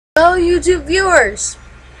Hello YouTube viewers,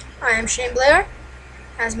 I am Shane Blair,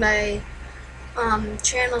 as my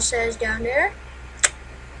channel says down there,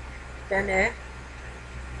 and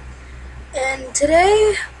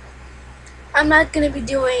today I'm not going to be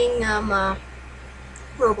doing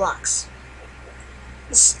Roblox.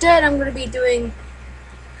 Instead I'm going to be doing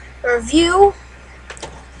a review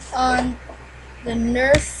on the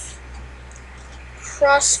Nerf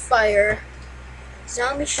crossfire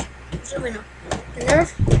the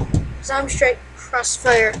Nerf Zombie Strike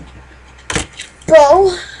Crossfire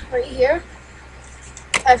bow right here.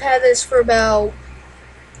 I've had this for about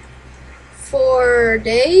 4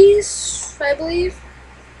 days, I believe.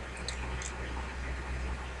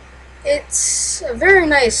 It's a very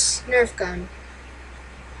nice Nerf gun.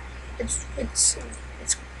 It's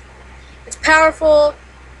powerful.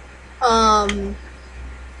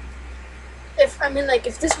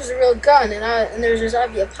 If this was a real gun and there was a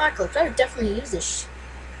zombie apocalypse, I would definitely use this.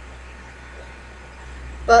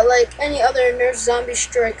 But like any other Nerf Zombie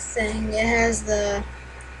Strike thing, it has the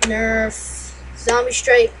Nerf Zombie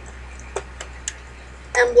Strike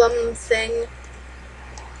emblem thing.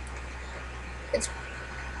 It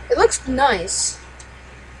looks nice.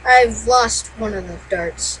 I've lost one of the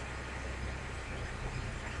darts.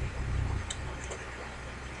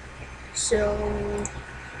 So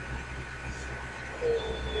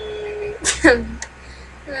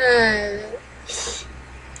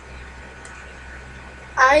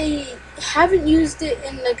I haven't used it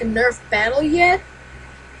in like a Nerf battle yet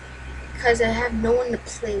because I have no one to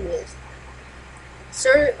play with. So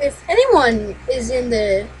if anyone is in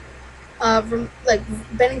the like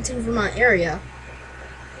Bennington, Vermont area,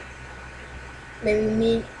 maybe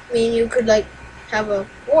me and you could like have a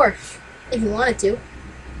war if you wanted to.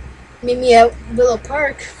 Meet me at Willow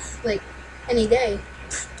Park like any day.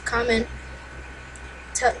 Comment,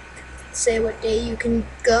 say what day you can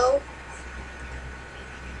go.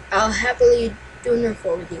 I'll happily do a Nerf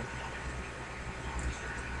war with you.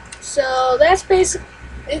 So that's basic.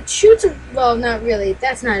 It shoots well, not really.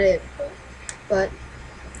 That's not it. But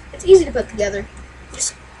it's easy to put together.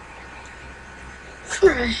 Just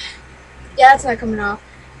yeah, that's not coming off.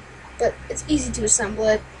 But it's easy to assemble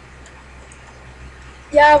it.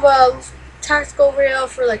 You have a tactical rail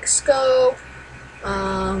for like scope,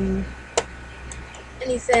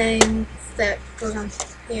 anything that goes on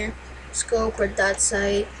here, scope or dot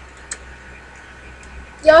sight.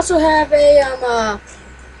 You also have a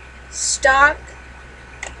stock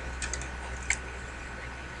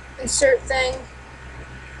insert thing,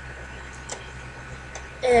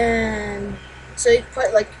 and so you can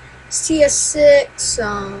put like CS6,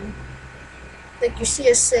 like your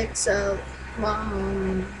CS6,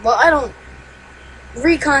 well, I don't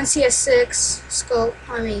recon CS6 scope.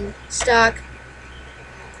 Stock.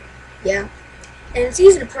 Yeah, and it's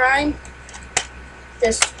easy to prime.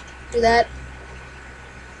 Just do that.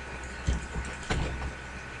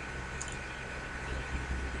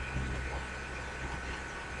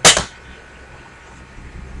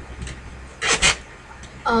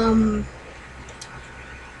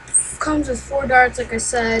 Comes with 4 darts, like I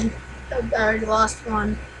said. I already lost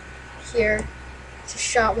one here. Just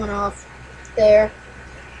shot one off there.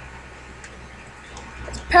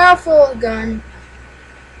 It's a powerful gun,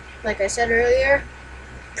 like I said earlier.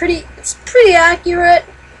 It's pretty accurate.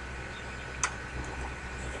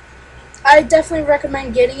 I definitely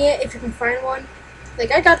recommend getting it if you can find one.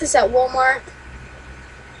 Like I got this at Walmart.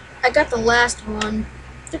 I got the last one.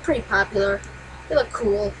 They're pretty popular. They look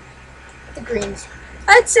cool. The greens.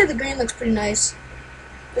 I'd say the green looks pretty nice.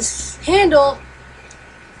 This handle,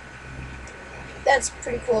 that's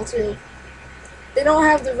pretty cool too. They don't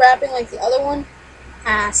have the wrapping like the other one.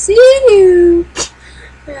 I see you.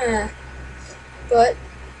 Yeah. But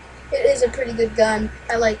it is a pretty good gun.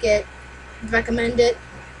 I like it. Recommend it.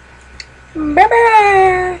 Bye bye.